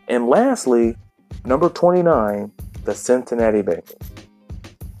 And lastly, number 29, the Cincinnati Bengals.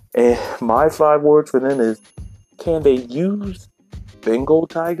 And my 5 words for them is, can they use Bengal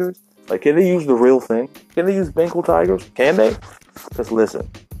Tigers? Can they use the real thing? Can they use Bengal Tigers? Can they? Because listen,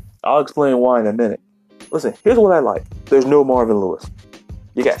 I'll explain why in a minute. Listen, here's what I like. There's no Marvin Lewis.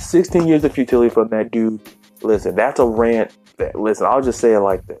 You got 16 years of futility from that dude. Listen, that's a rant. I'll just say it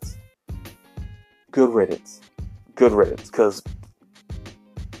like this. Good riddance. Good riddance. Because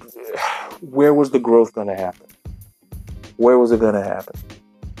where was the growth going to happen? Where was it going to happen?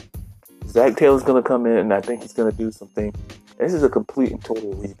 Zach Taylor's going to come in, and I think he's going to do something. This is a complete and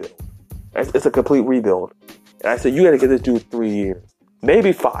total rebuild. It's a complete rebuild. And I said, you got to get this dude 3 years.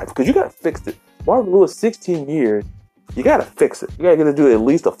 Maybe 5, because you got to fix it. Marvin Lewis, 16 years, you got to fix it. You got to get to do at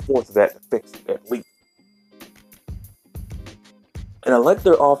least a fourth of that to fix it, at least. And I like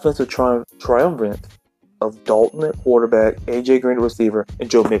their offensive triumvirate of Dalton at quarterback, A.J. Green at receiver, and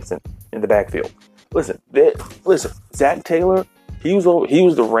Joe Mixon in the backfield. Listen, Zach Taylor, he was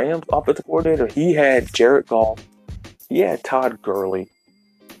the Rams offensive coordinator. He had Jared Goff. He had Todd Gurley.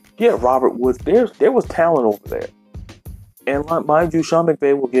 He had Robert Woods. There was talent over there. And mind you, Sean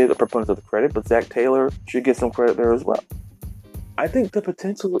McVay will get a proponent of the credit, but Zach Taylor should get some credit there as well. I think the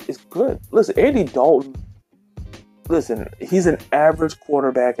potential is good. Listen, Andy Dalton, he's an average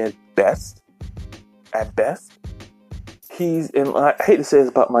quarterback at best. At best. And I hate to say this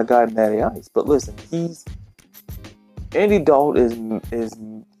about my guy Matty Ice, but listen, Andy Dalton is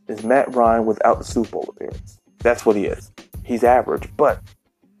Matt Ryan without the Super Bowl appearance. That's what he is. he's average, but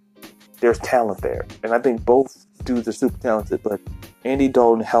there's talent there. And I think both dudes are super talented, but Andy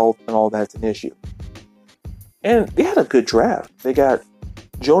Dalton health and all that's an issue. And they had a good draft. They got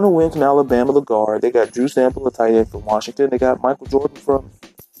Jonah Williams from Alabama, the guard. They got Drew Sample, the tight end from Washington. They got Michael Jordan from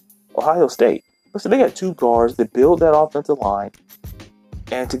Ohio State. Listen, they got two guards that build that offensive line.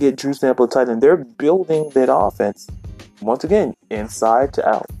 And to get Drew Sample, the tight end, they're building that offense, once again, inside to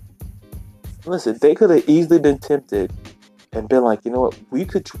out. Listen, they could have easily been tempted and been like, you know what, we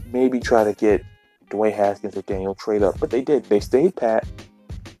could maybe try to get Dwayne Haskins or Daniel trade up. But they did. They stayed pat.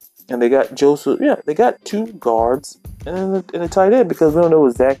 And they got Joseph. Yeah, they got two guards and a tight end because we don't know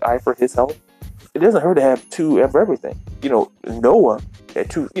what Zach Eifert, his health. It doesn't hurt to have two of everything. Noah had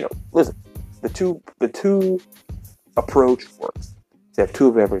two. Listen, the two approach works. To have two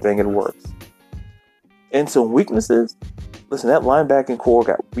of everything, it works. And some weaknesses. Listen, that linebacking core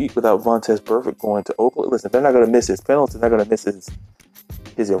got weak without Vontaze Burfict going to Oakland. Listen, they're not going to miss his penalties. They're not going to miss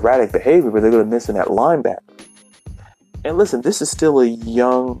his erratic behavior, but they're going to miss in that linebacker. And listen, this is still a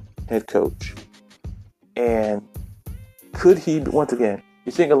young head coach. And could he, once again,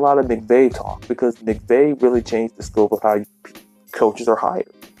 you think a lot of McVay talk because McVay really changed the scope of how coaches are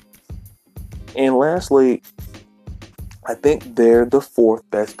hired. And lastly, I think they're the fourth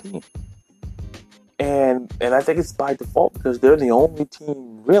best team. And I think it's by default because they're the only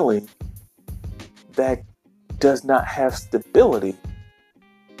team really that does not have stability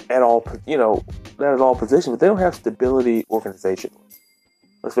at all, not at all positions, but they don't have stability organizationally.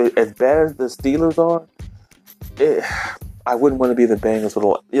 Let's say, as bad as the Steelers are, I wouldn't want to be the Bengals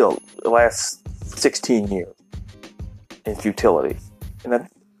for the last 16 years in futility. And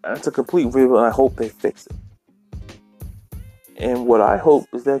that's a complete rebuild, and I hope they fix it. And what I hope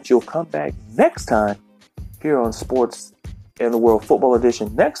is that you'll come back next time here on Sports and the World Football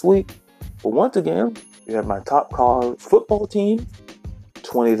Edition next week. But once again, you have my top college football team,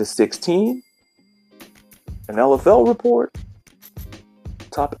 20-16, an LFL report,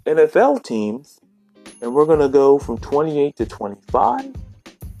 top NFL teams, and we're going to go from 28-25,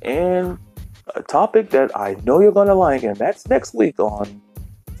 and a topic that I know you're going to like, and that's next week on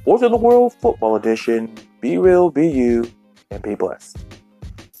Sports of the World Football Edition. Be real, be you, and be blessed.